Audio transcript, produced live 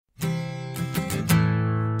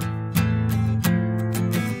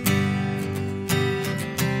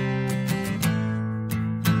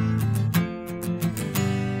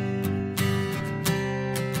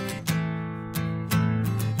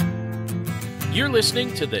You're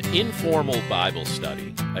listening to the Informal Bible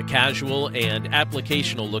Study, a casual and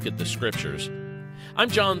applicational look at the Scriptures. I'm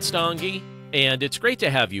John Stange, and it's great to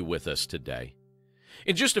have you with us today.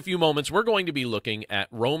 In just a few moments, we're going to be looking at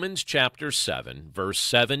Romans chapter 7, verse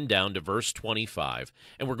 7 down to verse 25,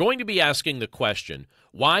 and we're going to be asking the question,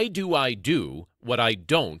 why do I do what I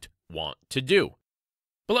don't want to do?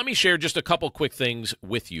 But let me share just a couple quick things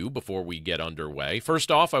with you before we get underway. First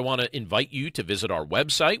off, I want to invite you to visit our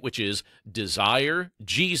website, which is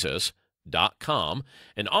desirejesus.com.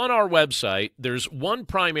 And on our website, there's one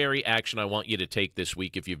primary action I want you to take this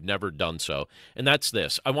week if you've never done so, and that's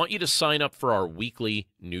this. I want you to sign up for our weekly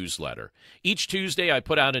newsletter. Each Tuesday, I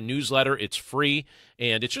put out a newsletter. It's free,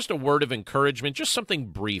 and it's just a word of encouragement, just something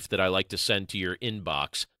brief that I like to send to your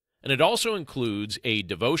inbox. And it also includes a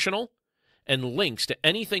devotional and links to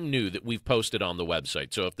anything new that we've posted on the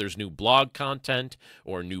website. So if there's new blog content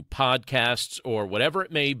or new podcasts or whatever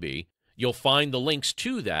it may be, you'll find the links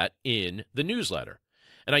to that in the newsletter.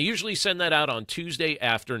 And I usually send that out on Tuesday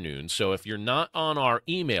afternoon, so if you're not on our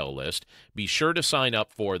email list, be sure to sign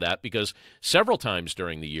up for that, because several times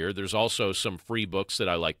during the year, there's also some free books that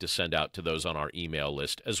I like to send out to those on our email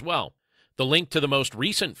list as well. The link to the most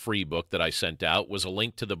recent free book that I sent out was a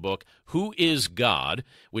link to the book, Who is God?,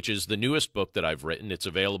 which is the newest book that I've written. It's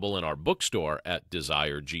available in our bookstore at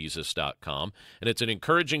desirejesus.com, and it's an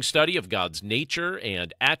encouraging study of God's nature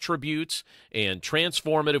and attributes and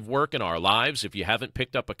transformative work in our lives. If you haven't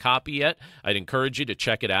picked up a copy yet, I'd encourage you to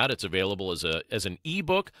check it out. It's available as an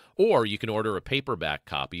ebook, or you can order a paperback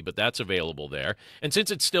copy, but that's available there. And since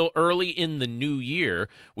it's still early in the new year,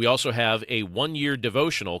 we also have a one-year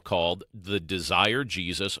devotional called the Desire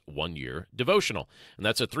Jesus 1-Year Devotional. And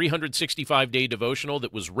that's a 365-day devotional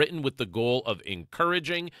that was written with the goal of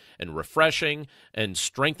encouraging and refreshing and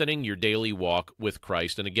strengthening your daily walk with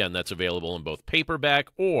Christ. And again, that's available in both paperback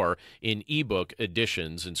or in ebook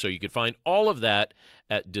editions. And so you can find all of that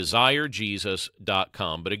at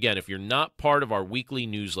desirejesus.com. But again, if you're not part of our weekly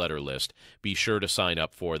newsletter list, be sure to sign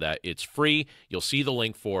up for that. It's free. You'll see the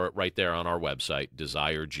link for it right there on our website,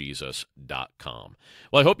 desirejesus.com.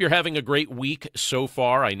 Well, I hope you're having a great week so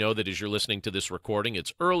far. I know that as you're listening to this recording,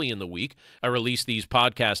 it's early in the week. I release these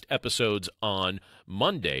podcast episodes on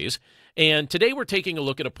Mondays. And today we're taking a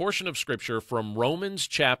look at a portion of Scripture from Romans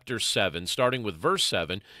chapter 7, starting with verse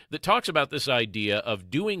 7, that talks about this idea of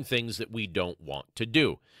doing things that we don't want to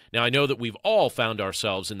do. Now, I know that we've all found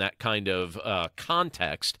ourselves in that kind of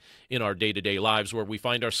context in our day-to-day lives where we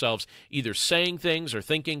find ourselves either saying things or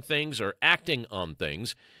thinking things or acting on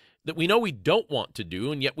things that we know we don't want to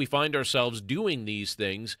do, and yet we find ourselves doing these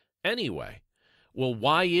things anyway. Well,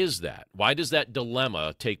 why is that? Why does that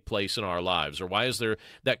dilemma take place in our lives? Or why is there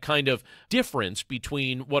that kind of difference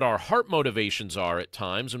between what our heart motivations are at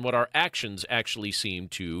times and what our actions actually seem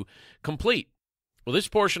to complete? Well, this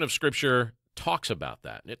portion of Scripture talks about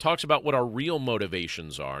that, and it talks about what our real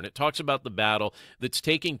motivations are, and it talks about the battle that's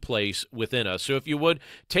taking place within us. So if you would,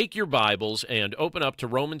 take your Bibles and open up to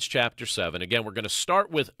Romans chapter 7. Again, we're going to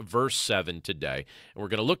start with verse 7 today, and we're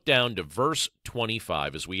going to look down to verse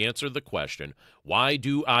 25 as we answer the question, why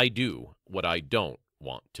do I do what I don't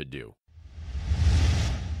want to do?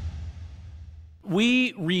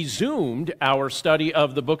 We resumed our study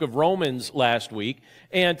of the book of Romans last week,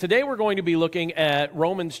 and today we're going to be looking at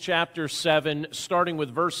Romans chapter 7, starting with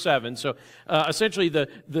verse 7. So essentially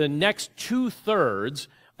the next two-thirds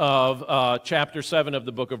of chapter 7 of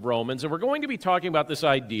the book of Romans, and we're going to be talking about this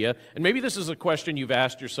idea, and maybe this is a question you've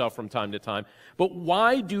asked yourself from time to time, but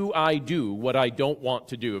why do I do what I don't want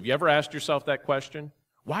to do? Have you ever asked yourself that question?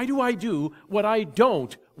 Why do I do what I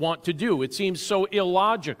don't want to do? It seems so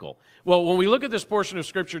illogical. Well, when we look at this portion of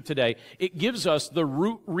Scripture today, it gives us the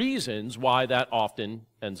root reasons why that often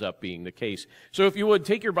ends up being the case. So if you would,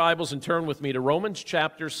 take your Bibles and turn with me to Romans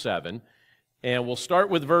chapter 7, and we'll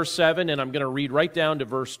start with verse 7, and I'm going to read right down to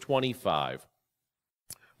verse 25.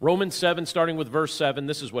 Romans 7, starting with verse 7,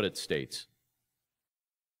 this is what it states.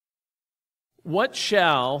 What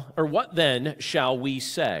then shall we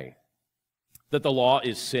say? That the law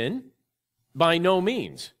is sin? By no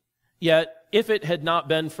means. Yet, if it had not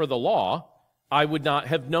been for the law, I would not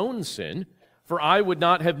have known sin, for I would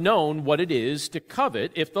not have known what it is to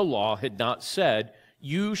covet if the law had not said,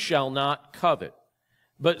 you shall not covet.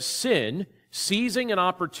 But sin, seizing an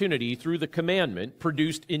opportunity through the commandment,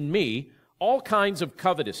 produced in me all kinds of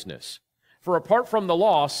covetousness. For apart from the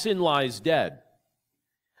law, sin lies dead.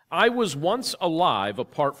 I was once alive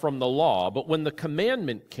apart from the law, but when the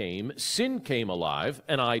commandment came, sin came alive,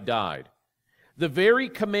 and I died. The very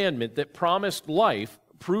commandment that promised life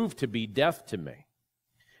proved to be death to me.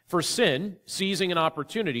 For sin, seizing an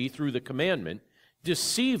opportunity through the commandment,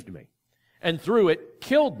 deceived me, and through it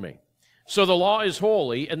killed me. So the law is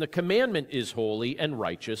holy, and the commandment is holy and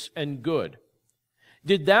righteous and good.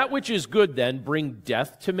 Did that which is good then bring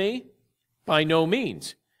death to me? By no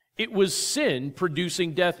means. It was sin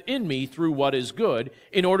producing death in me through what is good,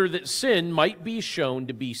 in order that sin might be shown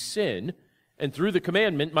to be sin, and through the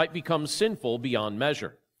commandment might become sinful beyond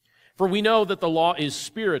measure. For we know that the law is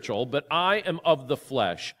spiritual, but I am of the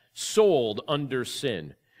flesh, sold under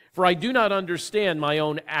sin. For I do not understand my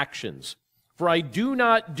own actions. For I do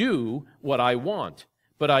not do what I want,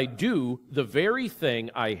 but I do the very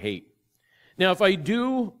thing I hate. Now if I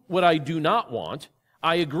do what I do not want,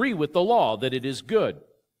 I agree with the law that it is good.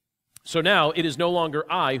 So now it is no longer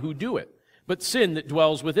I who do it, but sin that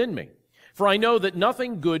dwells within me. For I know that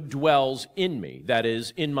nothing good dwells in me, that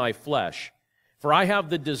is, in my flesh. For I have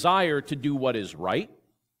the desire to do what is right,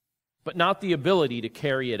 but not the ability to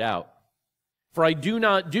carry it out. For I do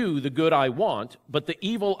not do the good I want, but the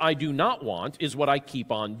evil I do not want is what I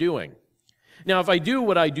keep on doing. Now if I do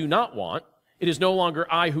what I do not want, it is no longer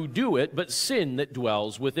I who do it, but sin that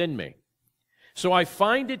dwells within me. So I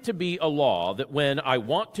find it to be a law that when I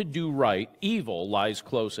want to do right, evil lies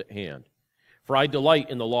close at hand. For I delight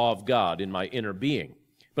in the law of God in my inner being.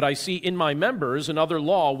 But I see in my members another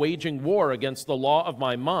law waging war against the law of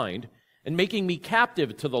my mind and making me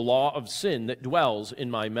captive to the law of sin that dwells in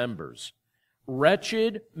my members.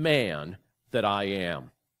 Wretched man that I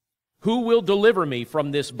am. Who will deliver me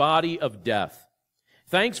from this body of death?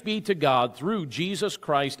 Thanks be to God through Jesus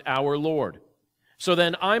Christ our Lord. So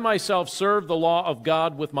then I myself serve the law of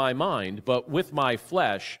God with my mind, but with my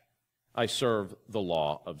flesh I serve the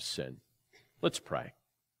law of sin. Let's pray.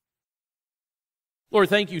 Lord,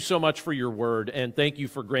 thank you so much for your word, and thank you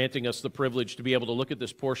for granting us the privilege to be able to look at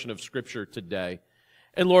this portion of Scripture today.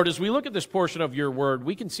 And Lord, as we look at this portion of your word,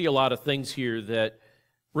 we can see a lot of things here that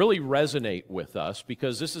really resonate with us,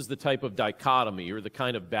 because this is the type of dichotomy or the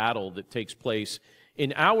kind of battle that takes place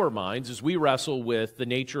in our minds as we wrestle with the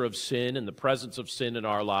nature of sin and the presence of sin in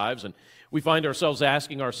our lives. And we find ourselves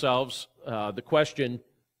asking ourselves the question,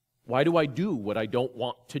 why do I do what I don't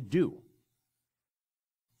want to do?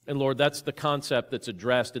 And Lord, that's the concept that's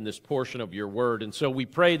addressed in this portion of your word. And so we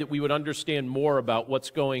pray that we would understand more about what's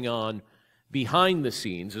going on behind the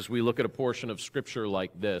scenes as we look at a portion of Scripture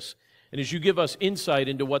like this. And as you give us insight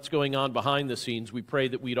into what's going on behind the scenes, we pray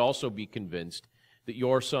that we'd also be convinced that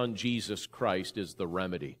your Son, Jesus Christ, is the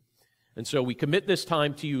remedy. And so we commit this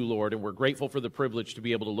time to you, Lord, and we're grateful for the privilege to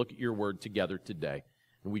be able to look at your word together today.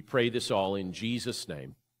 And we pray this all in Jesus'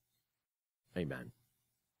 name. Amen.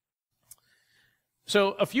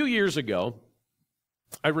 So a few years ago,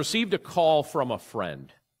 I received a call from a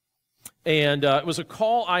friend. And it was a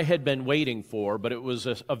call I had been waiting for, but it was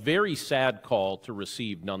a very sad call to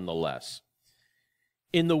receive nonetheless.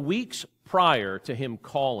 In the weeks prior to him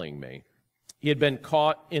calling me, he had been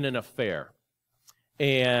caught in an affair.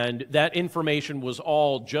 And that information was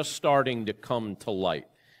all just starting to come to light.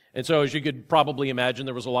 And so, as you could probably imagine,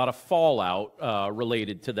 there was a lot of fallout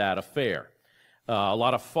related to that affair. A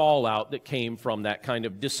lot of fallout that came from that kind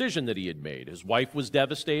of decision that he had made. His wife was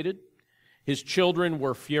devastated. His children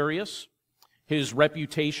were furious. His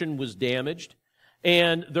reputation was damaged.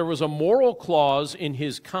 And there was a moral clause in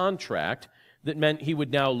his contract that meant he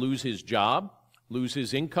would now lose his job, lose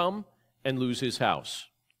his income, and lose his house.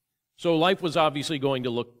 So life was obviously going to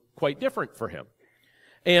look quite different for him.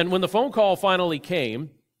 And when the phone call finally came,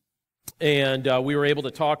 and we were able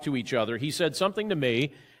to talk to each other, he said something to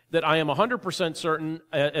me that I am 100% certain,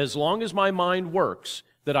 as long as my mind works,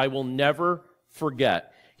 that I will never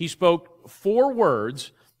forget. He spoke 4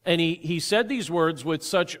 words, and he said these words with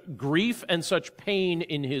such grief and such pain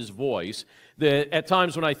in his voice that at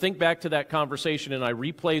times when I think back to that conversation and I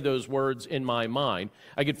replay those words in my mind,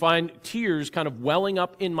 I could find tears kind of welling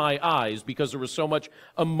up in my eyes because there was so much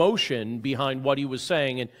emotion behind what he was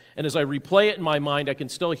saying. And as I replay it in my mind, I can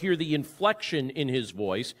still hear the inflection in his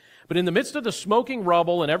voice. But in the midst of the smoking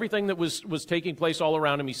rubble and everything that was taking place all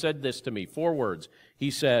around him, he said this to me, 4 words.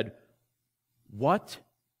 He said, "What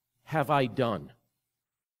have I done?"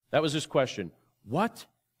 That was his question. What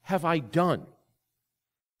have I done?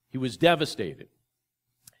 He was devastated.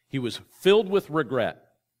 He was filled with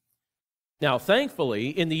regret. Now, thankfully,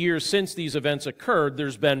 in the years since these events occurred,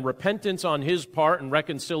 there's been repentance on his part and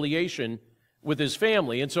reconciliation with his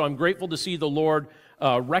family. And so I'm grateful to see the Lord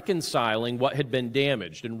reconciling what had been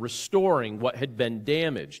damaged and restoring what had been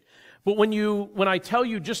damaged. But when I tell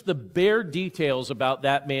you just the bare details about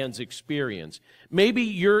that man's experience, maybe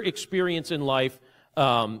your experience in life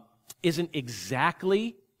isn't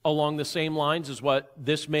exactly along the same lines as what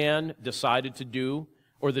this man decided to do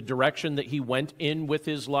or the direction that he went in with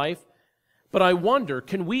his life. But I wonder,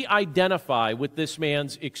 can we identify with this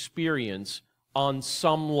man's experience on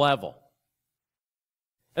some level?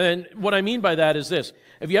 And what I mean by that is this.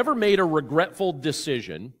 Have you ever made a regretful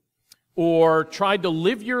decision or tried to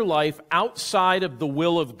live your life outside of the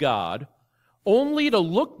will of God only to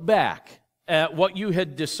look back at what you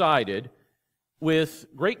had decided with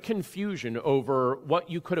great confusion over what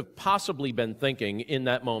you could have possibly been thinking in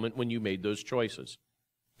that moment when you made those choices?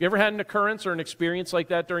 You ever had an occurrence or an experience like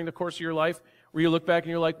that during the course of your life where you look back and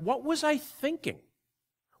you're like, what was I thinking?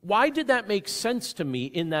 Why did that make sense to me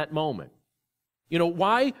in that moment? You know,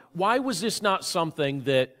 why was this not something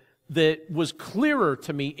that was clearer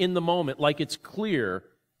to me in the moment like it's clear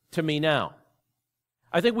to me now?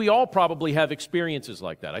 I think we all probably have experiences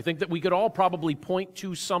like that. I think that we could all probably point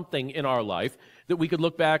to something in our life that we could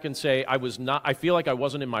look back and say, I feel like I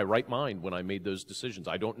wasn't in my right mind when I made those decisions.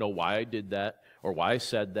 I don't know why I did that or why I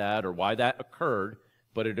said that or why that occurred,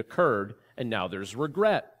 but it occurred and now there's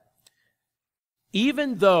regret.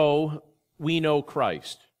 Even though we know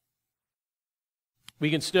Christ, we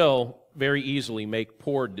can still very easily make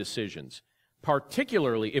poor decisions,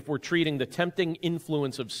 particularly if we're treating the tempting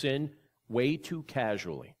influence of sin way too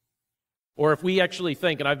casually. Or if we actually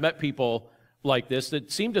think, and I've met people like this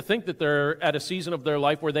that seem to think that they're at a season of their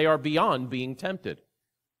life where they are beyond being tempted.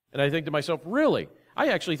 And I think to myself, really? I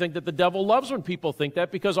actually think that the devil loves when people think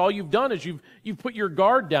that, because all you've done is you've put your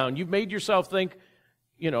guard down. You've made yourself think,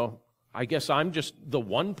 you know, I guess I'm just the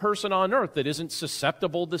one person on earth that isn't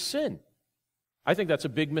susceptible to sin. I think that's a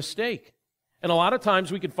big mistake. And a lot of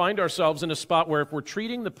times we can find ourselves in a spot where if we're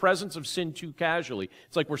treating the presence of sin too casually,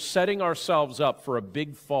 it's like we're setting ourselves up for a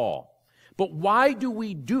big fall. But why do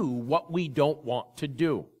we do what we don't want to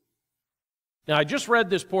do? Now, I just read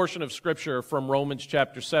this portion of Scripture from Romans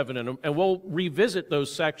chapter 7, and we'll revisit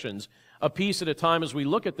those sections a piece at a time as we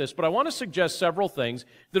look at this, but I want to suggest several things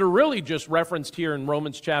that are really just referenced here in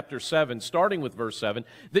Romans chapter 7, starting with verse 7,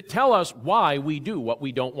 that tell us why we do what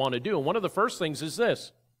we don't want to do. And one of the first things is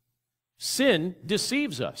this: sin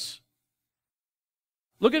deceives us.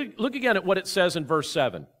 Look again at what it says in verse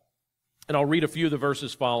 7, and I'll read a few of the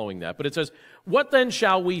verses following that. But it says, "What then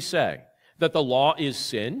shall we say? That the law is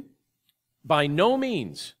sin? By no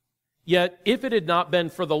means. Yet if it had not been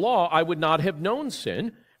for the law, I would not have known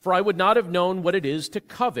sin, for I would not have known what it is to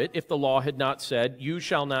covet if the law had not said, 'You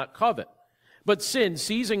shall not covet.' But sin,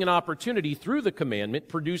 seizing an opportunity through the commandment,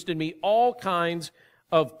 produced in me all kinds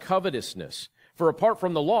of covetousness. For apart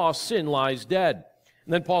from the law, sin lies dead."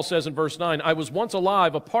 And then Paul says in verse 9, "I was once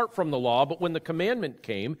alive apart from the law, but when the commandment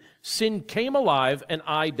came, sin came alive and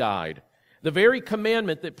I died. The very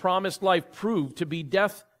commandment that promised life proved to be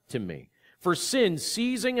death to me. For sin,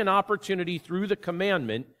 seizing an opportunity through the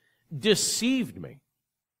commandment, deceived me,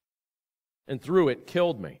 and through it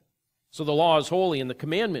killed me. So the law is holy, and the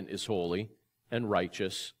commandment is holy and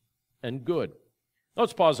righteous and good."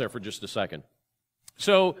 Let's pause there for just a second.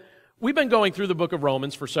 So we've been going through the book of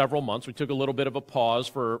Romans for several months. We took a little bit of a pause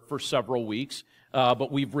for several weeks,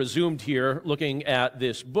 but we've resumed here looking at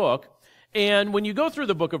this book. And when you go through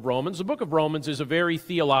the book of Romans is a very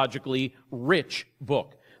theologically rich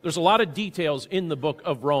book. There's a lot of details in the book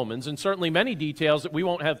of Romans, and certainly many details that we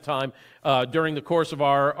won't have time during the course of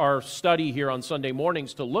our study here on Sunday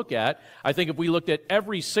mornings to look at. I think if we looked at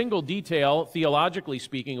every single detail, theologically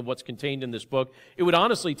speaking, of what's contained in this book, it would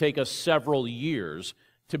honestly take us several years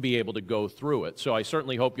to be able to go through it. So I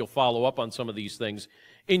certainly hope you'll follow up on some of these things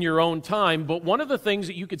in your own time. But one of the things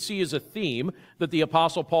that you could see as a theme that the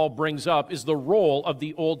Apostle Paul brings up is the role of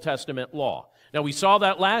the Old Testament law. Now, we saw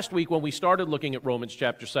that last week when we started looking at Romans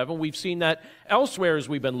chapter 7. We've seen that elsewhere as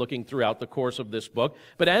we've been looking throughout the course of this book.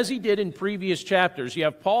 But as he did in previous chapters, you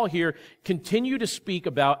have Paul here continue to speak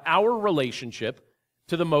about our relationship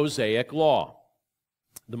to the Mosaic law.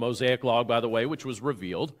 The Mosaic law, by the way, which was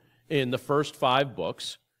revealed in the first 5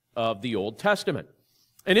 books of the Old Testament.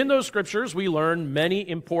 And in those scriptures, we learn many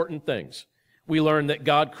important things. We learn that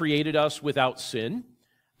God created us without sin,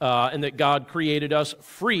 and that God created us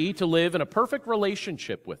free to live in a perfect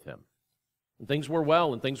relationship with Him. And things were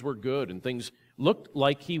well, and things were good, and things looked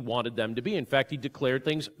like He wanted them to be. In fact, He declared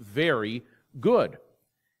things very good.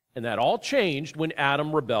 And that all changed when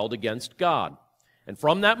Adam rebelled against God. And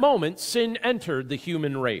from that moment, sin entered the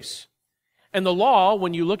human race. And the law,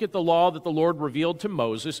 when you look at the law that the Lord revealed to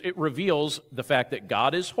Moses, it reveals the fact that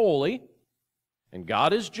God is holy, and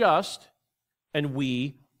God is just, and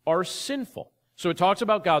we are sinful. So it talks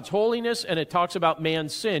about God's holiness, and it talks about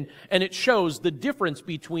man's sin, and it shows the difference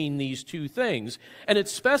between these two things. And it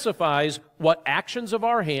specifies what actions of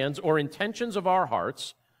our hands or intentions of our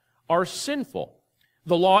hearts are sinful.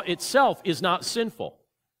 The law itself is not sinful.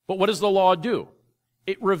 But what does the law do?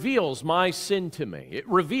 It reveals my sin to me. It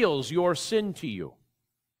reveals your sin to you.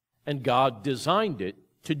 And God designed it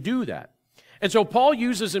to do that. And so Paul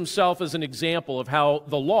uses himself as an example of how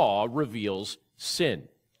the law reveals sin.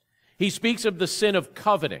 He speaks of the sin of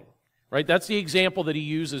coveting, right? That's the example that he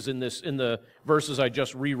uses in the verses I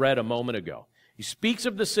just reread a moment ago. He speaks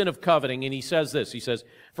of the sin of coveting, and he says this. He says,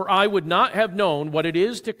 "For I would not have known what it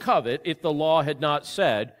is to covet if the law had not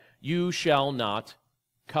said, 'You shall not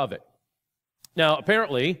covet.'" Now,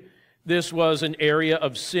 apparently, this was an area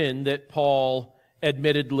of sin that Paul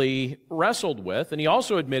admittedly wrestled with, and he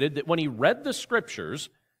also admitted that when he read the Scriptures,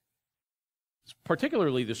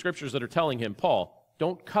 particularly the Scriptures that are telling him, Paul,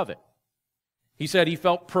 don't covet. He said he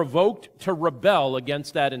felt provoked to rebel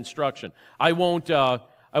against that instruction. I won't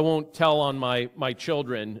tell on my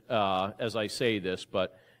children as I say this,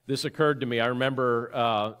 but this occurred to me. I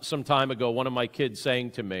remember some time ago one of my kids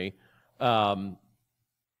saying to me, I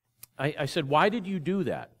said, "Why did you do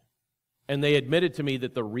that?" And they admitted to me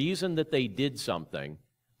that the reason that they did something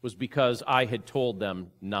was because I had told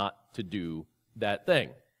them not to do that thing.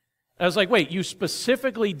 And I was like, wait, you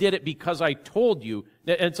specifically did it because I told you?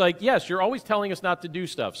 And it's like, yes, you're always telling us not to do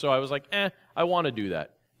stuff. So I was like, I want to do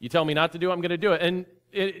that. You tell me not to do it, I'm going to do it.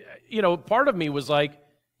 And, part of me was like,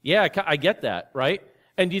 yeah, I get that, right?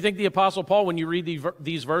 And do you think the Apostle Paul, when you read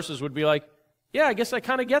these verses, would be like, yeah, I guess I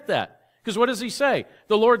kind of get that? Because what does he say?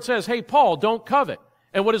 The Lord says, hey, Paul, don't covet.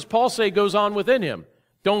 And what does Paul say goes on within him?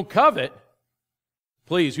 Don't covet.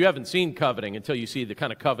 Please, you haven't seen coveting until you see the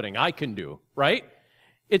kind of coveting I can do, right?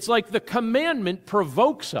 It's like the commandment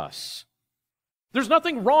provokes us. There's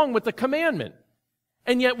nothing wrong with the commandment.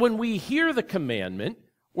 And yet when we hear the commandment,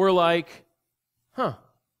 we're like,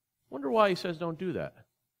 wonder why he says don't do that.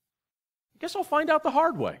 I guess I'll find out the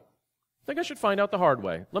hard way. I think I should find out the hard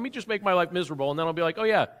way. Let me just make my life miserable, and then I'll be like, oh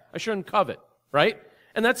yeah, I shouldn't covet, right?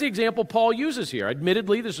 And that's the example Paul uses here.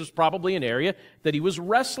 Admittedly, this was probably an area that he was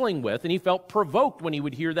wrestling with, and he felt provoked when he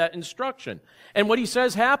would hear that instruction. And what he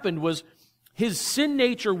says happened was his sin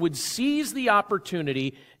nature would seize the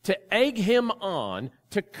opportunity to egg him on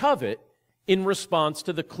to covet in response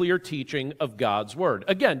to the clear teaching of God's Word.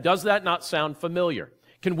 Again, does that not sound familiar?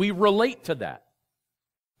 Can we relate to that?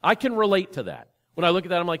 I can relate to that. When I look at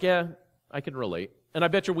that, I'm like, yeah, I can relate. And I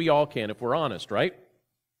bet you we all can if we're honest, right?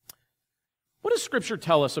 What does Scripture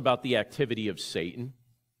tell us about the activity of Satan?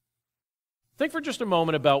 Think for just a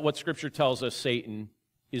moment about what Scripture tells us Satan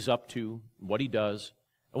is up to, what he does,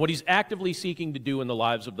 and what he's actively seeking to do in the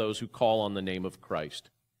lives of those who call on the name of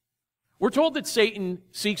Christ. We're told that Satan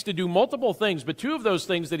seeks to do multiple things, but two of those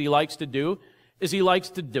things that he likes to do is he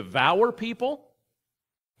likes to devour people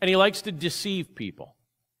and he likes to deceive people.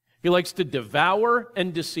 He likes to devour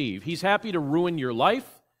and deceive. He's happy to ruin your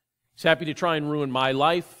life. He's happy to try and ruin my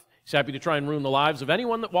life. He's happy to try and ruin the lives of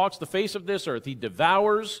anyone that walks the face of this earth. He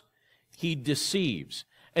devours, he deceives.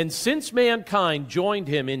 And since mankind joined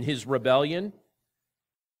him in his rebellion,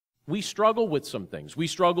 we struggle with some things. We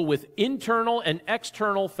struggle with internal and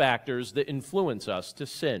external factors that influence us to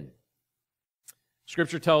sin.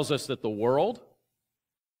 Scripture tells us that the world,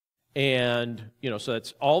 and, so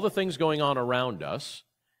that's all the things going on around us,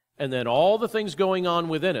 and then all the things going on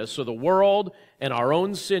within us, so the world and our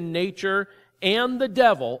own sin nature and the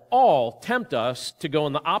devil all tempt us to go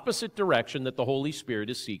in the opposite direction that the Holy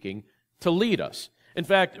Spirit is seeking to lead us. In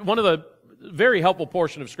fact, one of the very helpful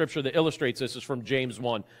portion of Scripture that illustrates this is from James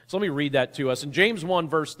 1. So let me read that to us. In James 1,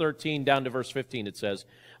 verse 13 down to verse 15, it says,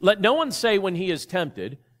 "Let no one say when he is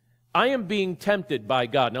tempted, I am being tempted by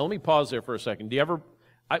God." Now let me pause there for a second.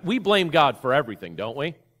 We blame God for everything, don't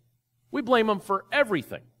we? We blame Him for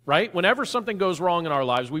everything, right? Whenever something goes wrong in our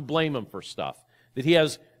lives, we blame Him for stuff that He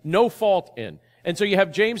has no fault in. And so you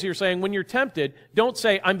have James here saying, when you're tempted, don't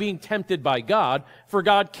say, I'm being tempted by God, for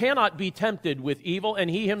God cannot be tempted with evil, and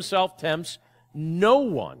He Himself tempts no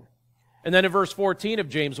one. And then in verse 14 of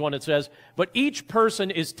James 1, it says, but each person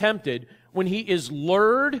is tempted when he is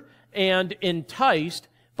lured and enticed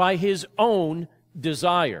by his own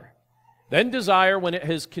desire. Then desire, when it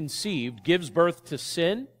has conceived, gives birth to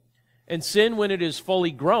sin, and sin, when it is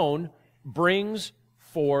fully grown, brings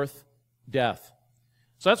forth death.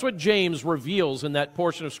 So that's what James reveals in that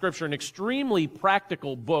portion of Scripture, an extremely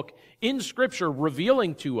practical book in Scripture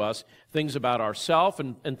revealing to us things about ourselves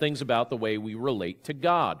and things about the way we relate to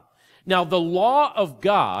God. Now, the law of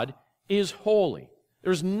God is holy.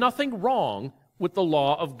 There's nothing wrong with the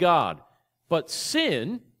law of God. But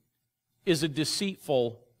sin is a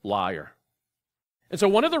deceitful liar. And so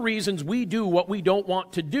one of the reasons we do what we don't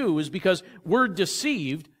want to do is because we're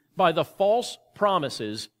deceived by the false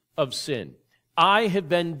promises of sin. I have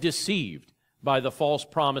been deceived by the false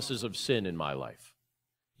promises of sin in my life.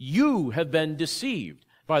 You have been deceived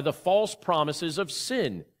by the false promises of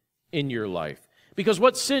sin in your life. Because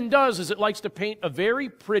what sin does is it likes to paint a very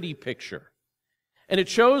pretty picture. And it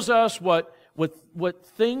shows us what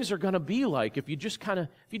things are going to be like if you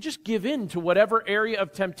just give in to whatever area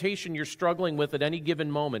of temptation you're struggling with at any given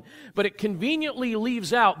moment. But it conveniently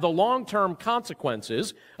leaves out the long-term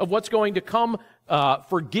consequences of what's going to come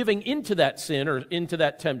for giving into that sin or into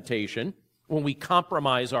that temptation when we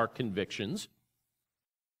compromise our convictions.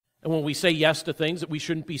 And when we say yes to things that we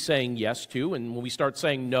shouldn't be saying yes to, and when we start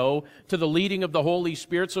saying no to the leading of the Holy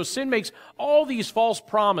Spirit. So sin makes all these false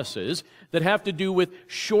promises that have to do with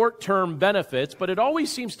short-term benefits, but it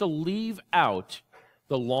always seems to leave out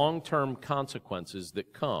the long-term consequences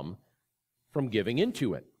that come from giving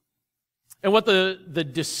into it. And what the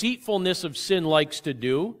deceitfulness of sin likes to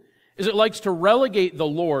do is it likes to relegate the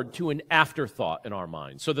Lord to an afterthought in our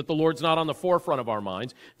minds, so that the Lord's not on the forefront of our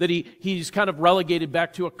minds, that He's kind of relegated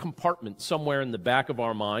back to a compartment somewhere in the back of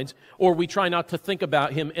our minds, or we try not to think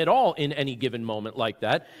about Him at all in any given moment like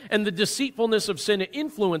that. And the deceitfulness of sin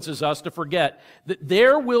influences us to forget that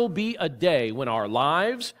there will be a day when our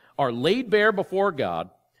lives are laid bare before God,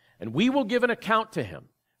 and we will give an account to Him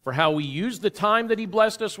for how we used the time that He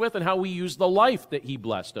blessed us with and how we used the life that He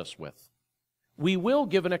blessed us with. We will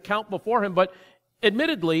give an account before Him, but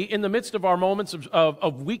admittedly, in the midst of our moments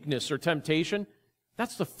of weakness or temptation,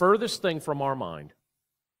 that's the furthest thing from our mind.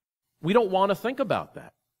 We don't want to think about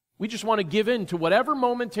that. We just want to give in to whatever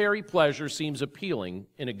momentary pleasure seems appealing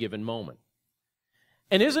in a given moment.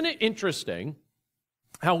 And isn't it interesting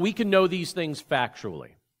how we can know these things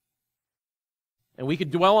factually? And we could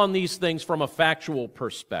dwell on these things from a factual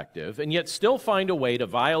perspective, and yet still find a way to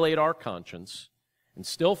violate our conscience and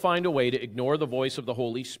still find a way to ignore the voice of the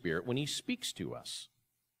Holy Spirit when He speaks to us.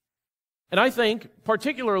 And I think,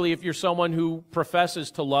 particularly if you're someone who professes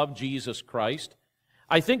to love Jesus Christ,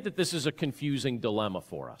 I think that this is a confusing dilemma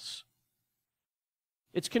for us.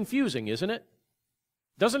 It's confusing, isn't it?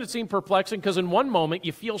 Doesn't it seem perplexing? Because in one moment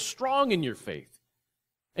you feel strong in your faith,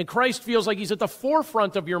 and Christ feels like He's at the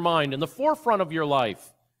forefront of your mind and the forefront of your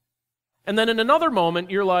life. And then in another moment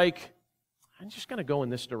you're like, I'm just going to go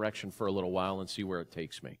in this direction for a little while and see where it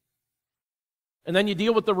takes me. And then you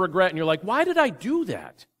deal with the regret and you're like, why did I do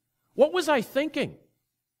that? What was I thinking?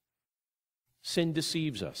 Sin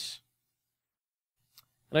deceives us.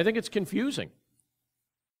 And I think it's confusing.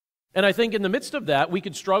 And I think in the midst of that, we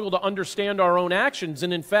could struggle to understand our own actions.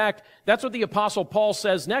 And in fact, that's what the Apostle Paul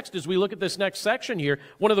says next as we look at this next section here.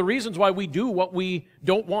 One of the reasons why we do what we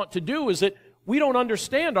don't want to do is that we don't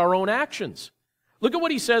understand our own actions. Look at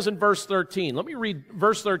what he says in verse 13. Let me read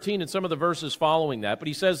verse 13 and some of the verses following that. But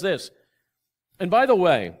he says this, and by the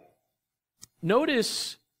way,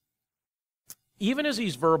 notice, even as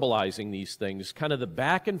he's verbalizing these things, kind of the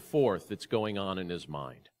back and forth that's going on in his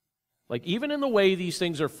mind. Like even in the way these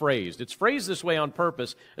things are phrased, it's phrased this way on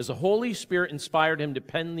purpose as the Holy Spirit inspired him to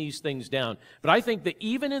pen these things down. But I think that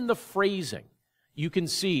even in the phrasing, you can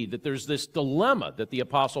see that there's this dilemma that the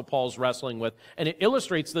Apostle Paul's wrestling with, and it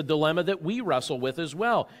illustrates the dilemma that we wrestle with as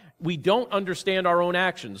well. We don't understand our own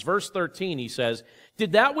actions. Verse 13, he says,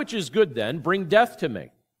 did that which is good then bring death to me?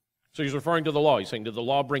 So he's referring to the law. He's saying, did the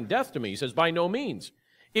law bring death to me? He says, by no means.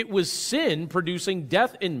 It was sin producing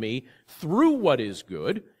death in me through what is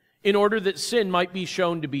good, in order that sin might be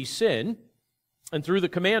shown to be sin, and through the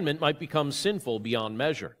commandment might become sinful beyond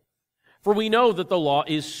measure. For we know that the law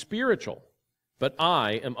is spiritual, but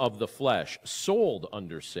I am of the flesh, sold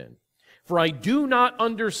under sin. For I do not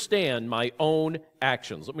understand my own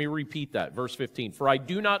actions. Let me repeat that, verse 15. For I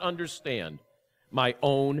do not understand my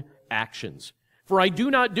own actions. For I do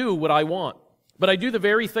not do what I want, but I do the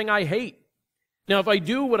very thing I hate. Now, if I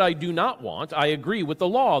do what I do not want, I agree with the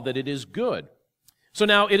law that it is good. So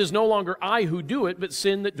now it is no longer I who do it, but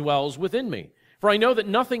sin that dwells within me. For I know that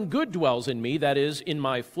nothing good dwells in me, that is, in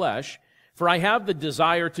my flesh. For I have the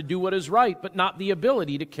desire to do what is right, but not the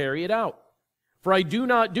ability to carry it out. For I do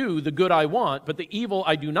not do the good I want, but the evil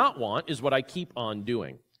I do not want is what I keep on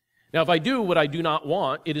doing. Now, if I do what I do not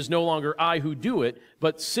want, it is no longer I who do it,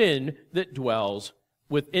 but sin that dwells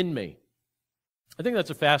within me. I think that's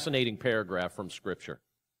a fascinating paragraph from Scripture.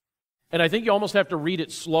 And I think you almost have to read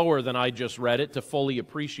it slower than I just read it to fully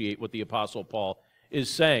appreciate what the Apostle Paul is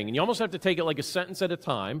saying. And you almost have to take it like a sentence at a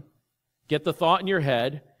time, get the thought in your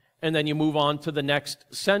head, and then you move on to the next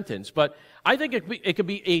sentence. But I think it could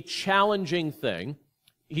be a challenging thing.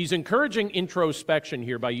 He's encouraging introspection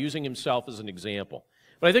here by using himself as an example.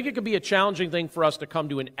 But I think it could be a challenging thing for us to come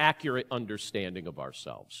to an accurate understanding of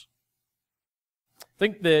ourselves. I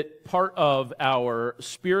think that part of our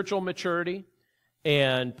spiritual maturity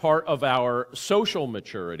and part of our social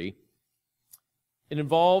maturity It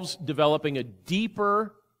involves developing a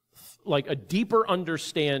deeper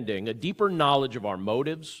understanding, a deeper knowledge of our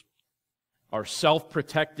motives, our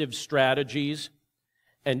self-protective strategies,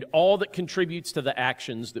 and all that contributes to the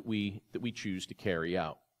actions that we choose to carry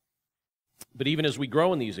out. But even as we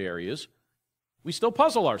grow in these areas, we still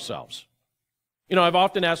puzzle ourselves. I've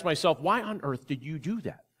often asked myself, why on earth did you do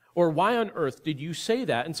that? Or why on earth did you say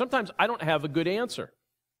that? And sometimes I don't have a good answer.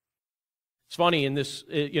 It's funny in this,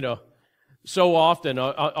 so often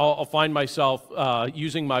I'll find myself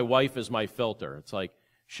using my wife as my filter. It's like,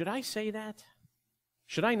 should I say that?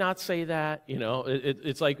 Should I not say that?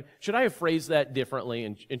 It's like, should I have phrased that differently?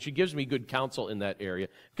 And she gives me good counsel in that area.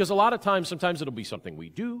 Because a lot of times, sometimes it'll be something we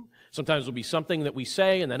do. Sometimes it'll be something that we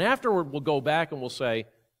say. And then afterward, we'll go back and we'll say,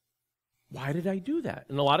 why did I do that?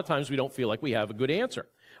 And a lot of times we don't feel like we have a good answer.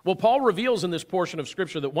 Well, Paul reveals in this portion of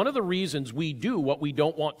Scripture that one of the reasons we do what we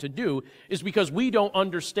don't want to do is because we don't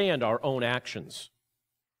understand our own actions.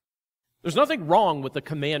 There's nothing wrong with the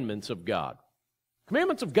commandments of God.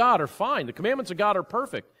 Commandments of God are fine. The commandments of God are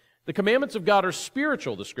perfect. The commandments of God are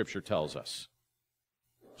spiritual, the Scripture tells us.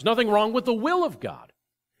 There's nothing wrong with the will of God.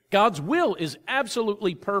 God's will is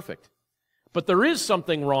absolutely perfect. But there is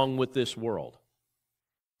something wrong with this world.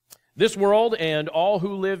 This world and all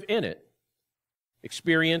who live in it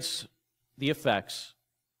experience the effects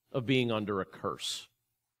of being under a curse.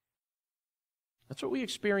 That's what we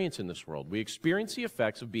experience in this world. We experience the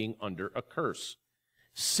effects of being under a curse.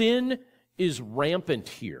 Sin is rampant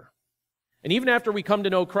here. And even after we come to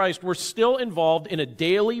know Christ, we're still involved in a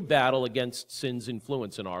daily battle against sin's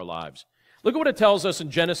influence in our lives. Look at what it tells us in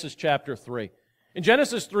Genesis chapter 3. In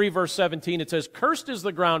Genesis 3, verse 17, it says, "Cursed is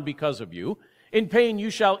the ground because of you. In pain you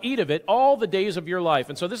shall eat of it all the days of your life."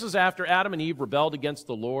 And so this is after Adam and Eve rebelled against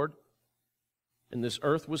the Lord, and this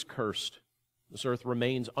earth was cursed. This earth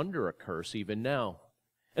remains under a curse even now.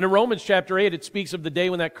 And in Romans chapter 8, it speaks of the day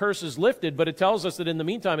when that curse is lifted, but it tells us that in the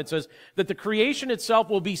meantime, it says that the creation itself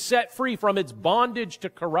will be set free from its bondage to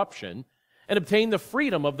corruption and obtain the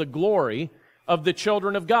freedom of the glory of the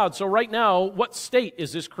children of God. So right now, what state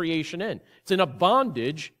is this creation in? It's in a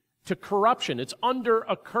bondage to corruption. It's under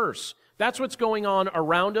a curse. That's what's going on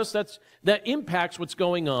around us. That impacts what's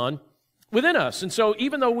going on within us. And so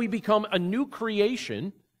even though we become a new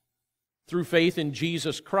creation through faith in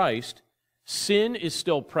Jesus Christ, sin is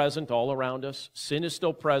still present all around us. Sin is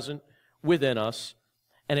still present within us.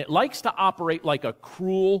 And it likes to operate like a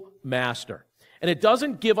cruel master. And it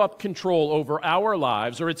doesn't give up control over our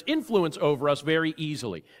lives or its influence over us very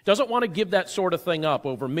easily. It doesn't want to give that sort of thing up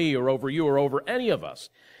over me or over you or over any of us.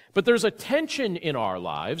 But there's a tension in our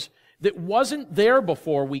lives that wasn't there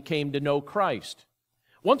before we came to know Christ.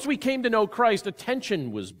 Once we came to know Christ, a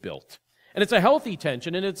tension was built. And it's a healthy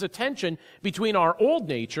tension, and it's a tension between our old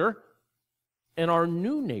nature and our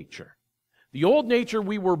new nature. The old nature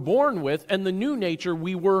we were born with and the new nature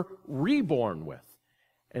we were reborn with.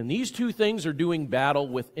 And these two things are doing battle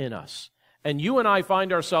within us. And you and I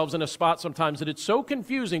find ourselves in a spot sometimes that it's so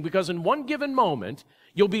confusing because in one given moment,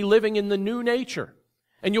 you'll be living in the new nature.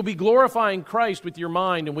 And you'll be glorifying Christ with your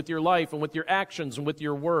mind and with your life and with your actions and with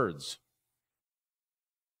your words.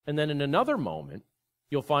 And then in another moment,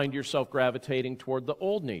 you'll find yourself gravitating toward the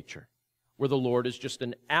old nature, where the Lord is just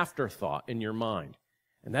an afterthought in your mind.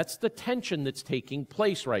 And that's the tension that's taking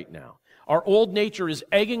place right now. Our old nature is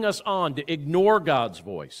egging us on to ignore God's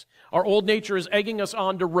voice. Our old nature is egging us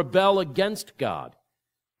on to rebel against God.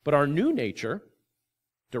 But our new nature,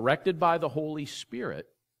 directed by the Holy Spirit,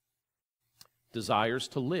 desires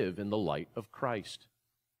to live in the light of Christ.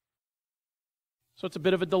 So it's a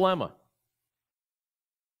bit of a dilemma.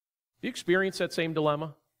 Do you experience that same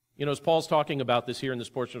dilemma? As Paul's talking about this here in this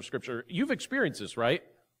portion of Scripture, you've experienced this, right?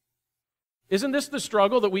 Isn't this the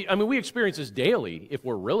struggle that we experience this daily, if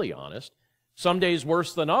we're really honest. Some days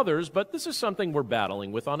worse than others, but this is something we're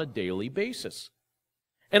battling with on a daily basis.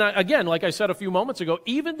 And again, like I said a few moments ago,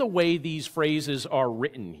 even the way these phrases are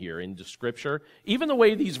written here into Scripture, even the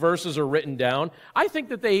way these verses are written down, I think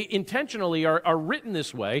that they intentionally are written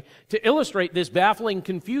this way to illustrate this baffling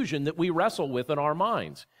confusion that we wrestle with in our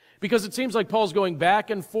minds. Because it seems like Paul's going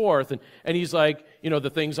back and forth, and he's like, the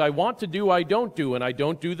things I want to do, I don't do, and I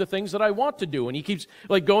don't do the things that I want to do. And he keeps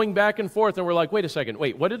like going back and forth, and we're like, wait a second,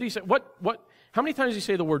 what did he say? What, how many times does he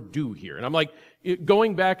say the word do here? And I'm like,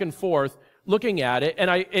 going back and forth, looking at it,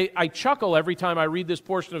 and I chuckle every time I read this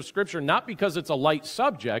portion of Scripture, not because it's a light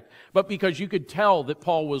subject, but because you could tell that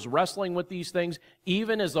Paul was wrestling with these things,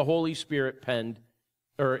 even as the Holy Spirit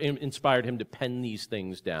inspired him to pen these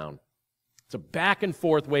things down. It's a back and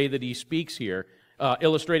forth way that he speaks here,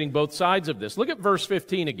 illustrating both sides of this. Look at verse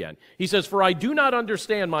 15 again. He says, "For I do not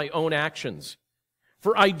understand my own actions.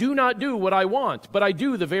 For I do not do what I want, but I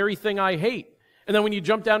do the very thing I hate. And then when you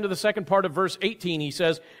jump down to the second part of verse 18, he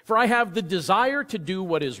says, For I have the desire to do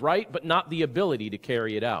what is right, but not the ability to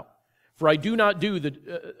carry it out. For I do not do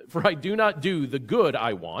the good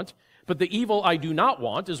I want, but the evil I do not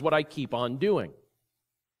want is what I keep on doing.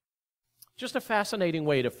 Just a fascinating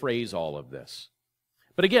way to phrase all of this.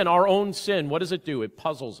 But again, our own sin, what does it do? It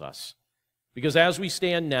puzzles us. Because as we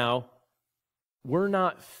stand now, we're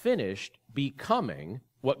not finished becoming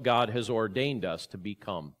what God has ordained us to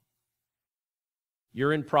become.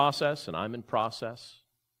 You're in process, and I'm in process,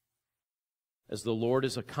 as the Lord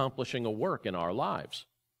is accomplishing a work in our lives.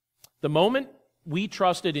 The moment we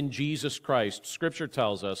trusted in Jesus Christ, Scripture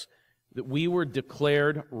tells us that we were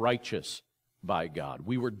declared righteous by God.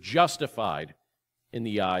 We were justified in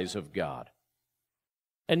the eyes of God.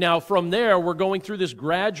 And now from there, we're going through this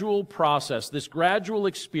gradual process, this gradual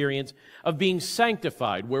experience of being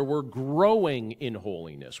sanctified, where we're growing in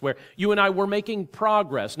holiness, where you and I, we're making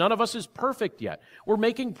progress. None of us is perfect yet. We're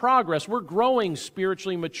making progress. We're growing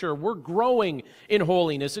spiritually mature. We're growing in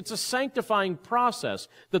holiness. It's a sanctifying process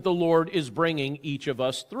that the Lord is bringing each of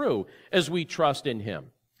us through as we trust in Him.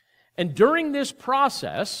 And during this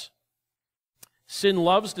process, sin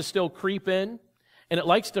loves to still creep in, and it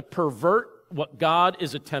likes to pervert what God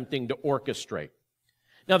is attempting to orchestrate.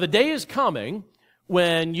 Now, the day is coming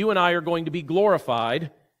when you and I are going to be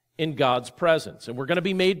glorified in God's presence, and we're going to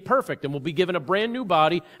be made perfect, and we'll be given a brand new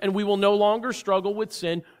body, and we will no longer struggle with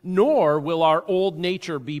sin, nor will our old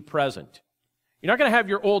nature be present. You're not going to have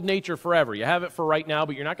your old nature forever. You have it for right now,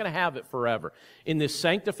 but you're not going to have it forever. In this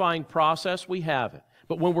sanctifying process, we have it.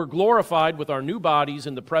 But when we're glorified with our new bodies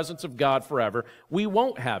in the presence of God forever, we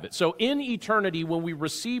won't have it. So in eternity, when we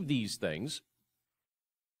receive these things,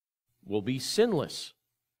 we'll be sinless.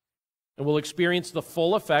 And we'll experience the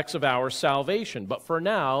full effects of our salvation. But for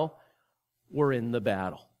now, we're in the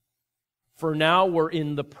battle. For now, we're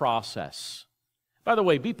in the process. By the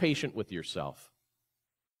way, be patient with yourself.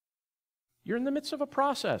 You're in the midst of a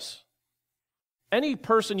process. Any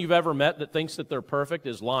person you've ever met that thinks that they're perfect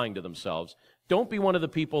is lying to themselves. Don't be one of the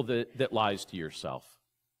people that lies to yourself.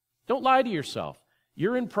 Don't lie to yourself.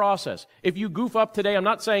 You're in process. If you goof up today, I'm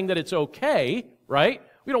not saying that it's okay, right?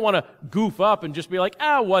 We don't want to goof up and just be like,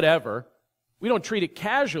 whatever. We don't treat it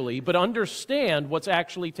casually, but understand what's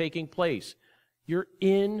actually taking place. You're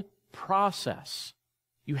in process.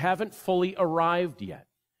 You haven't fully arrived yet.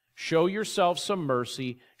 Show yourself some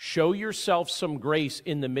mercy. Show yourself some grace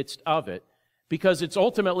in the midst of it, because it's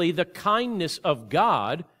ultimately the kindness of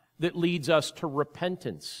God that leads us to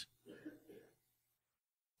repentance.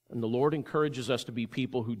 And the Lord encourages us to be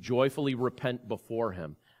people who joyfully repent before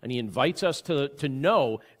Him. And He invites us to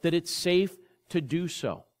know that it's safe to do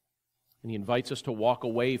so. And He invites us to walk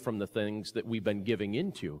away from the things that we've been giving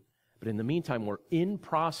into. But in the meantime, we're in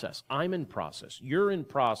process. I'm in process. You're in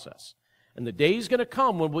process. And the day is going to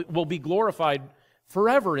come when we'll be glorified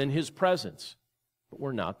forever in His presence. But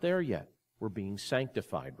we're not there yet. We're being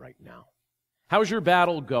sanctified right now. How's your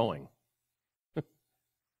battle going?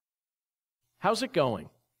 How's it going?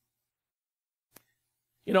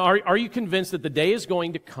 You know, are you convinced that the day is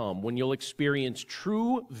going to come when you'll experience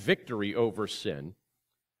true victory over sin?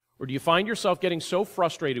 Or do you find yourself getting so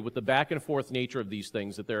frustrated with the back and forth nature of these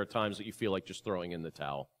things that there are times that you feel like just throwing in the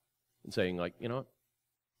towel and saying, like, you know what?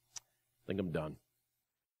 I think I'm done.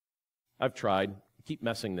 I've tried. I keep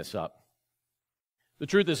messing this up. The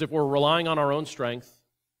truth is, if we're relying on our own strength,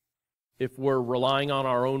 if we're relying on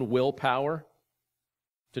our own willpower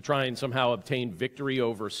to try and somehow obtain victory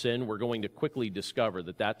over sin, we're going to quickly discover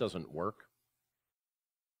that that doesn't work.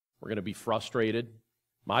 We're going to be frustrated.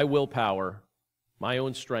 My willpower, my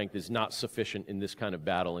own strength is not sufficient in this kind of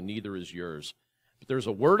battle, and neither is yours. But there's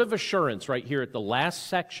a word of assurance right here at the last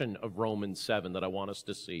section of Romans 7 that I want us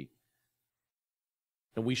to see.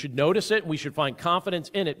 And we should notice it, and we should find confidence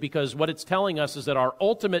in it, because what it's telling us is that our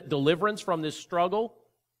ultimate deliverance from this struggle,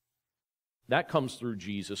 that comes through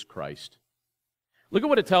Jesus Christ. Look at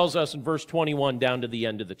what it tells us in verse 21 down to the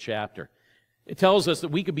end of the chapter. It tells us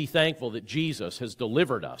that we could be thankful that Jesus has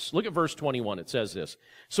delivered us. Look at verse 21. It says this,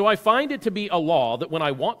 "So I find it to be a law that when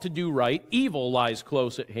I want to do right, evil lies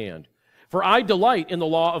close at hand. For I delight in the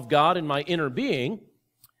law of God in my inner being,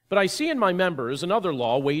 but I see in my members another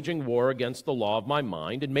law waging war against the law of my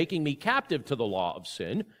mind and making me captive to the law of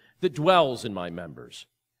sin that dwells in my members.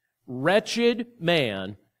 Wretched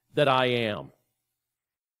man that I am.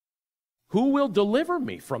 Who will deliver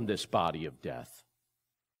me from this body of death?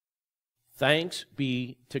 Thanks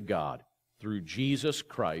be to God through Jesus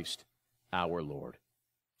Christ our Lord.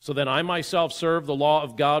 So then I myself serve the law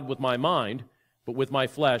of God with my mind, but with my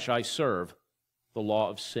flesh I serve the law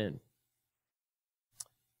of sin."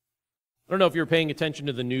 I don't know if you were paying attention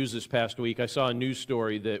to the news this past week. I saw a news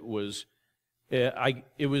story that was,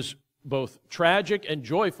 it was both tragic and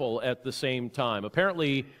joyful at the same time.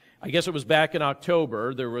 Apparently, I guess it was back in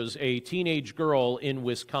October, there was a teenage girl in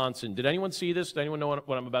Wisconsin. Did anyone see this? Does anyone know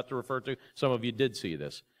what I'm about to refer to? Some of you did see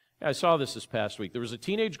this. Yeah, I saw this past week. There was a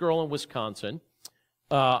teenage girl in Wisconsin.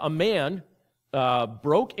 A man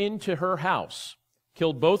broke into her house,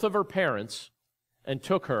 killed both of her parents, and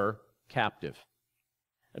took her captive.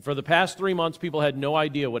 And for the past 3 months, people had no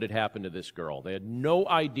idea what had happened to this girl. They had no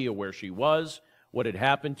idea where she was, what had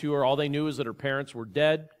happened to her. All they knew is that her parents were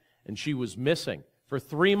dead and she was missing for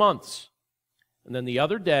 3 months. And then the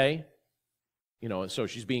other day, so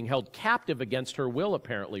she's being held captive against her will,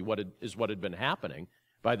 apparently, what had been happening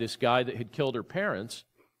by this guy that had killed her parents.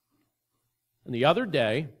 And the other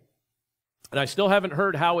day, and I still haven't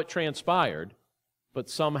heard how it transpired, but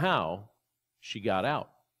somehow she got out.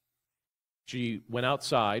 She went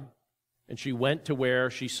outside, and she went to where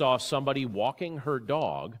she saw somebody walking her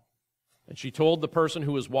dog, and she told the person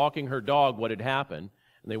who was walking her dog what had happened,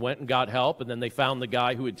 and they went and got help, and then they found the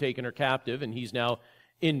guy who had taken her captive, and he's now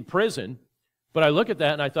in prison. But I look at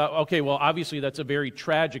that, and I thought, okay, well, obviously that's a very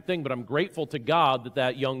tragic thing, but I'm grateful to God that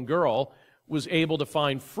that young girl was able to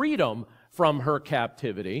find freedom from her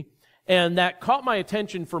captivity, and that caught my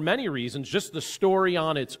attention for many reasons. Just the story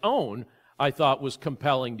on its own, I thought, was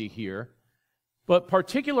compelling to hear. But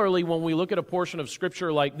particularly when we look at a portion of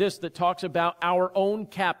Scripture like this that talks about our own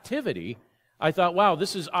captivity, I thought, wow,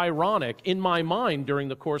 this is ironic. In my mind during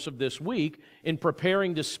the course of this week, in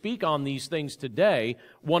preparing to speak on these things today,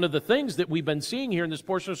 one of the things that we've been seeing here in this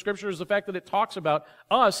portion of Scripture is the fact that it talks about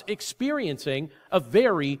us experiencing a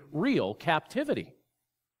very real captivity.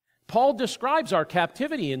 Paul describes our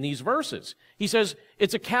captivity in these verses. He says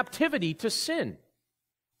it's a captivity to sin.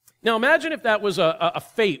 Now imagine if that was a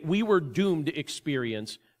fate we were doomed to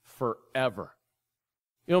experience forever.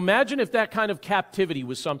 Imagine if that kind of captivity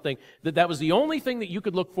was something that was the only thing that you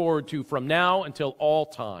could look forward to from now until all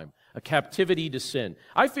time, a captivity to sin.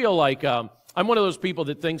 I feel like I'm one of those people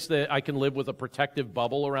that thinks that I can live with a protective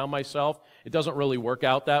bubble around myself. It doesn't really work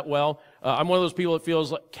out that well. I'm one of those people that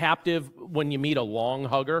feels like captive when you meet a long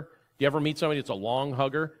hugger. Do you ever meet somebody that's a long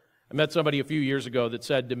hugger? I met somebody a few years ago that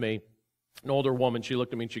said to me, an older woman, she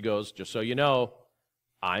looked at me and she goes, just so you know,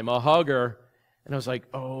 I'm a hugger. And I was like,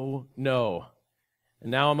 oh no. And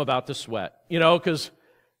now I'm about to sweat, because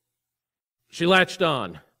she latched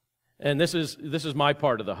on. And this is my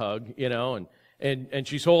part of the hug, and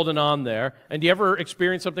she's holding on there. And do you ever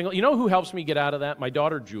experience something? Who helps me get out of that? My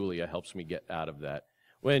daughter Julia helps me get out of that.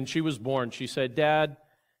 When she was born, she said, Dad,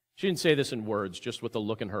 she didn't say this in words, just with the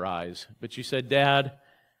look in her eyes, but she said, Dad,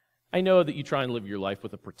 I know that you try and live your life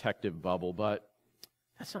with a protective bubble, but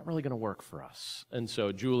that's not really going to work for us. And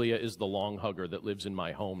so Julia is the long hugger that lives in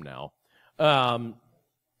my home now.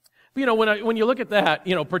 When you look at that,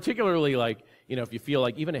 particularly if you feel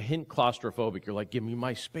like even a hint claustrophobic, you're like, give me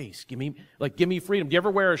my space, give me freedom. Do you ever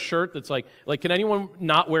wear a shirt that's like, can anyone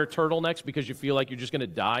not wear turtlenecs because you feel like you're just going to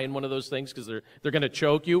die in one of those things because they're going to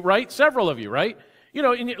choke you, right? Several of you, right?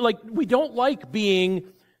 We don't like being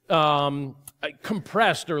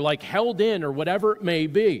compressed or held in or whatever it may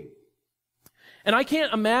be. And I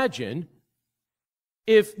can't imagine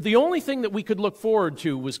if the only thing that we could look forward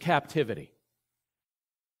to was captivity.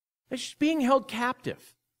 It's just being held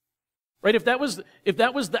captive, right? If that was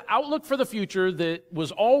the outlook for the future that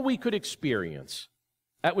was all we could experience,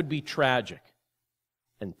 that would be tragic.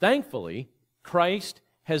 And thankfully, Christ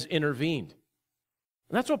has intervened.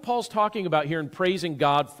 And that's what Paul's talking about here and praising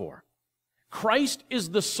God for. Christ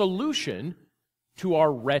is the solution to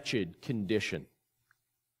our wretched condition.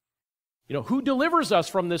 Who delivers us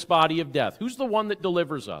from this body of death? Who's the one that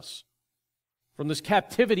delivers us from this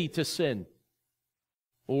captivity to sin?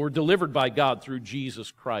 Well, we're delivered by God through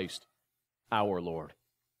Jesus Christ, our Lord.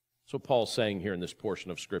 That's what Paul's saying here in this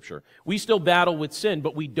portion of Scripture. We still battle with sin,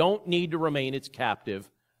 but we don't need to remain its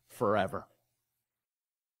captive forever.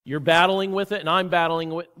 You're battling with it, and I'm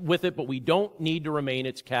battling with it, but we don't need to remain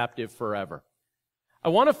its captive forever. I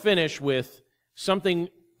want to finish with something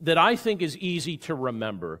that I think is easy to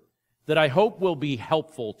remember, that I hope will be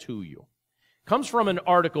helpful to you. It comes from an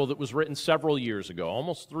article that was written several years ago,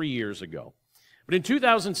 almost 3 years ago. But in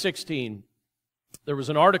 2016, there was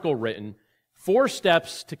an article written, 4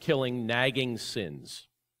 Steps to Killing Nagging Sins.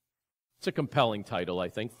 It's a compelling title, I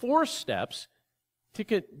think. 4 Steps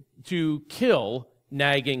to Kill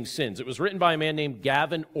Nagging Sins. It was written by a man named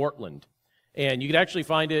Gavin Ortland. And you can actually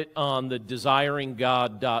find it on the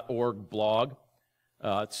desiringgod.org blog.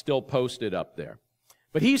 It's still posted up there.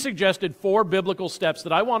 But he suggested 4 biblical steps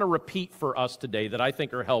that I want to repeat for us today that I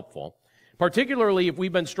think are helpful. particularly if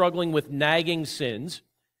we've been struggling with nagging sins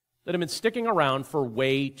that have been sticking around for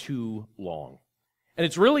way too long. And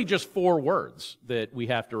it's really just 4 words that we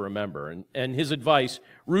have to remember. And his advice,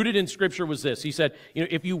 rooted in Scripture, was this. He said,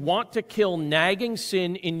 if you want to kill nagging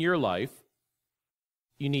sin in your life,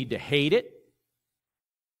 you need to hate it,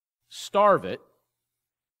 starve it,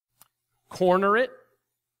 corner it,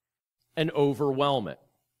 and overwhelm it.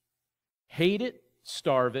 Hate it,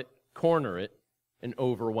 starve it, corner it, and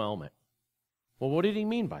overwhelm it. Well, what did he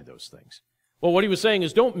mean by those things? Well, what he was saying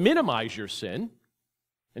is don't minimize your sin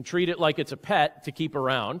and treat it like it's a pet to keep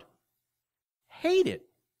around. Hate it.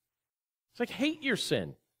 It's like hate your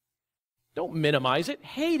sin. Don't minimize it.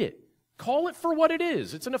 Hate it. Call it for what it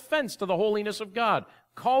is. It's an offense to the holiness of God.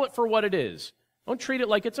 Call it for what it is. Don't treat it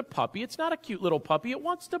like it's a puppy. It's not a cute little puppy. It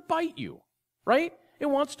wants to bite you, right? It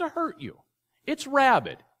wants to hurt you. It's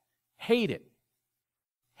rabid. Hate it.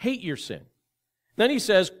 Hate your sin. Then he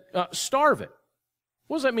says, starve it.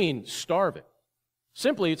 What does that mean, starve it?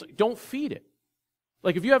 Simply, it's like, don't feed it.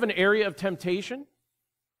 Like if you have an area of temptation,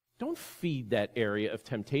 don't feed that area of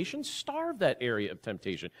temptation. Starve that area of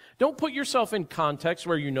temptation. Don't put yourself in context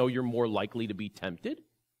where you know you're more likely to be tempted.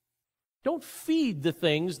 Don't feed the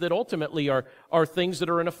things that ultimately are things that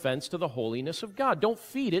are an offense to the holiness of God. Don't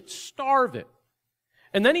feed it, starve it.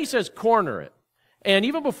 And then he says, corner it. And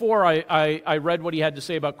even before I read what he had to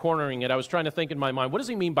say about cornering it, I was trying to think in my mind, what does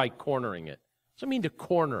he mean by cornering it? What does it mean to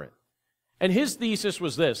corner it? And his thesis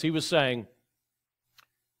was this. He was saying,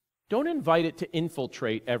 don't invite it to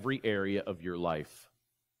infiltrate every area of your life.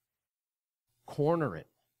 Corner it.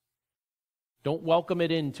 Don't welcome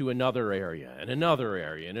it into another area and another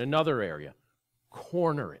area and another area.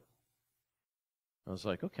 Corner it. I was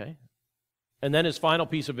like, okay. And then his final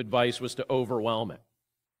piece of advice was to overwhelm it.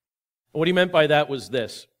 What he meant by that was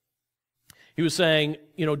this. He was saying,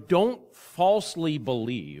 don't falsely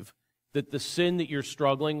believe that the sin that you're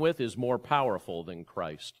struggling with is more powerful than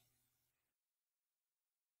Christ.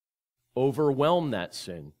 Overwhelm that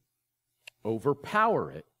sin.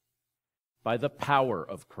 Overpower it by the power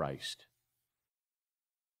of Christ.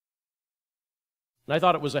 And I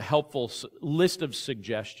thought it was a helpful list of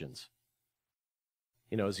suggestions.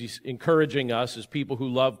 As he's encouraging us as people who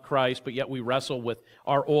love Christ, but yet we wrestle with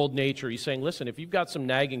our old nature. He's saying, listen, if you've got some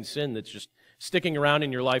nagging sin that's just sticking around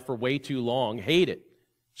in your life for way too long, hate it,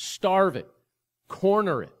 starve it,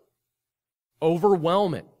 corner it,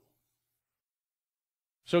 overwhelm it.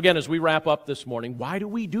 So again, as we wrap up this morning, why do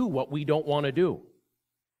we do what we don't want to do?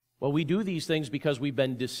 Well, we do these things because we've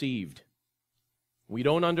been deceived. We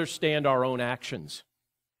don't understand our own actions.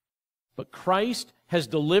 But Christ has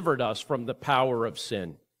delivered us from the power of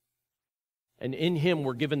sin. And in Him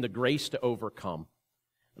we're given the grace to overcome.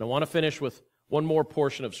 And I want to finish with one more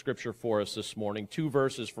portion of Scripture for us this morning. 2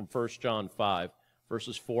 verses from 1 John 5,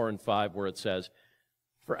 verses 4 and 5, where it says,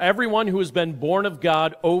 "For everyone who has been born of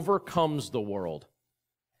God overcomes the world.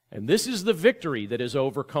 And this is the victory that has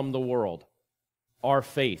overcome the world, our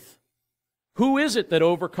faith. Who is it that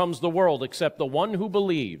overcomes the world except the one who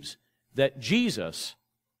believes that Jesus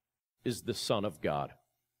is the Son of God?"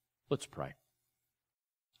 Let's pray.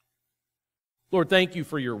 Lord, thank you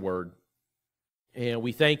for your word. And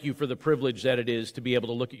we thank you for the privilege that it is to be able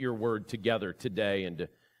to look at your word together today and to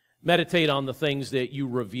meditate on the things that you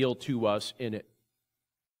reveal to us in it.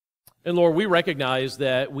 And Lord, we recognize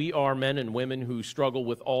that we are men and women who struggle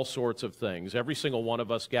with all sorts of things. Every single one of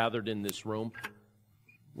us gathered in this room,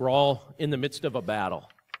 we're all in the midst of a battle.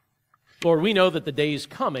 Lord, we know that the day is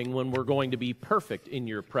coming when we're going to be perfect in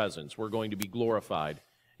your presence. We're going to be glorified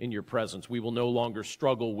in your presence. We will no longer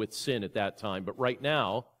struggle with sin at that time. But right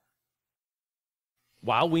now,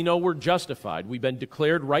 while we know we're justified, we've been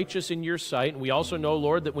declared righteous in your sight, and we also know,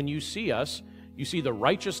 Lord, that when you see us, you see the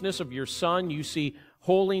righteousness of your Son, you see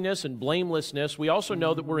holiness and blamelessness. We also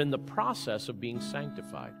know that we're in the process of being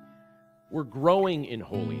sanctified. We're growing in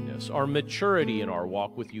holiness. Our maturity in our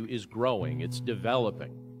walk with you is growing. It's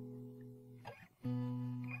developing.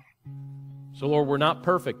 So, Lord, we're not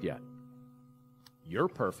perfect yet. You're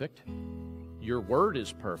perfect. Your word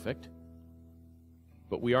is perfect.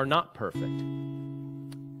 But we are not perfect.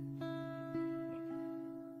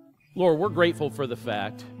 Lord, we're grateful for the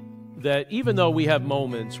fact that even though we have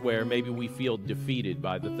moments where maybe we feel defeated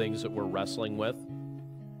by the things that we're wrestling with,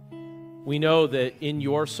 we know that in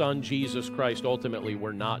your Son, Jesus Christ, ultimately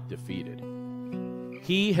we're not defeated.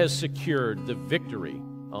 He has secured the victory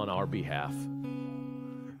on our behalf.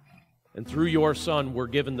 And through your Son, we're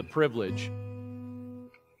given the privilege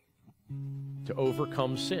to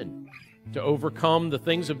overcome sin, to overcome the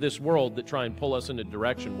things of this world that try and pull us in a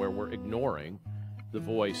direction where we're ignoring the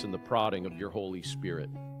voice and the prodding of your Holy Spirit.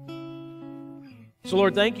 So,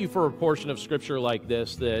 Lord, thank you for a portion of Scripture like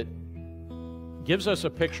this that gives us a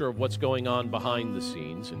picture of what's going on behind the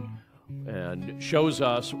scenes and shows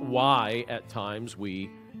us why at times we,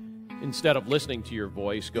 instead of listening to your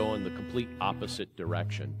voice, go in the complete opposite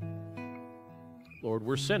direction. Lord,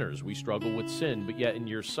 we're sinners. We struggle with sin, but yet in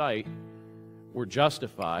your sight, we're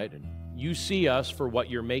justified, and you see us for what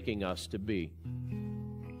you're making us to be.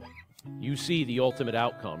 You see the ultimate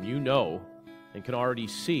outcome. You know and can already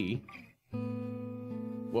see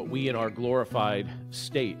what we in our glorified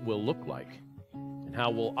state will look like and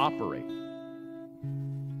how we'll operate.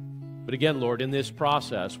 But again, Lord, in this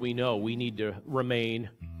process, we know we need to remain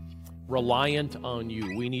reliant on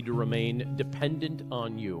you. We need to remain dependent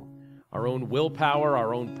on you. Our own willpower,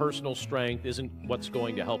 our own personal strength isn't what's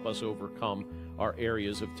going to help us overcome our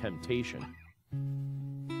areas of temptation.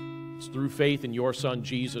 It's through faith in your Son,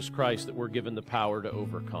 Jesus Christ, that we're given the power to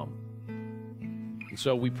overcome. And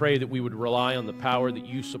so we pray that we would rely on the power that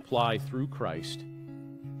you supply through Christ,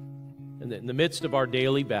 and that in the midst of our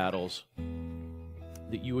daily battles,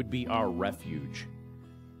 that you would be our refuge,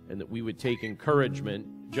 and that we would take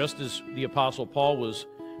encouragement, just as the Apostle Paul was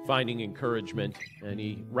finding encouragement, and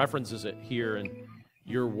he references it here in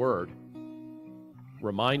your word,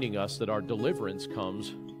 reminding us that our deliverance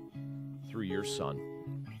comes through your Son.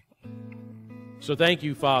 So thank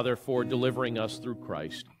you, Father, for delivering us through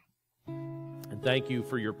Christ. And thank you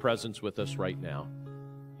for your presence with us right now.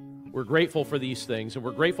 We're grateful for these things, and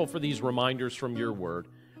we're grateful for these reminders from your word.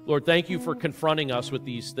 Lord, thank you for confronting us with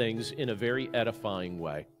these things in a very edifying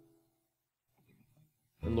way.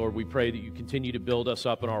 And Lord, we pray that you continue to build us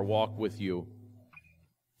up in our walk with you,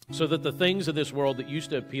 so that the things of this world that used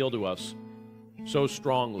to appeal to us so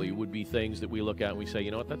strongly would be things that we look at and we say, you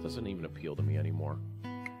know what, that doesn't even appeal to me anymore.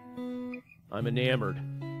 I'm enamored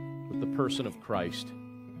with the person of Christ.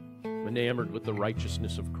 I'm enamored with the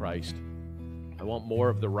righteousness of Christ. I want more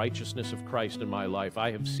of the righteousness of Christ in my life.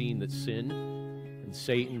 I have seen that sin and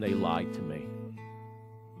Satan, they lied to me.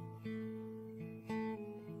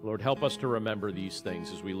 Lord, help us to remember these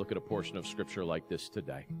things as we look at a portion of Scripture like this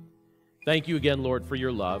today. Thank you again, Lord, for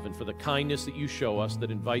your love and for the kindness that you show us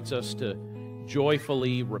that invites us to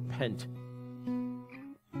joyfully repent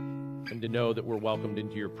and to know that we're welcomed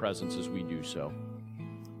into your presence as we do so.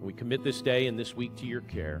 We commit this day and this week to your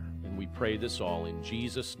care, and we pray this all in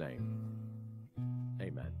Jesus' name.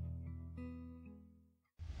 Amen.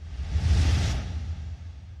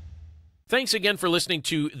 Thanks again for listening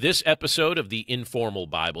to this episode of the Informal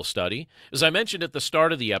Bible Study. As I mentioned at the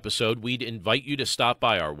start of the episode, we'd invite you to stop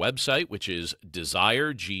by our website, which is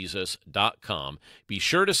desirejesus.com. Be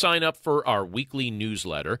sure to sign up for our weekly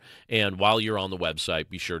newsletter, and while you're on the website,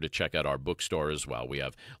 be sure to check out our bookstore as well. We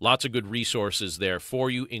have lots of good resources there for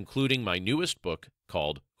you, including my newest book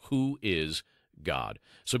called Who is God?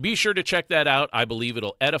 So be sure to check that out. I believe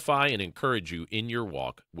it'll edify and encourage you in your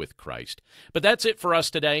walk with Christ. But that's it for us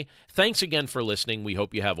today. Thanks again for listening. We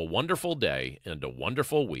hope you have a wonderful day and a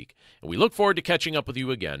wonderful week. And we look forward to catching up with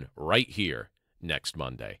you again right here next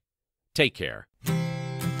Monday. Take care.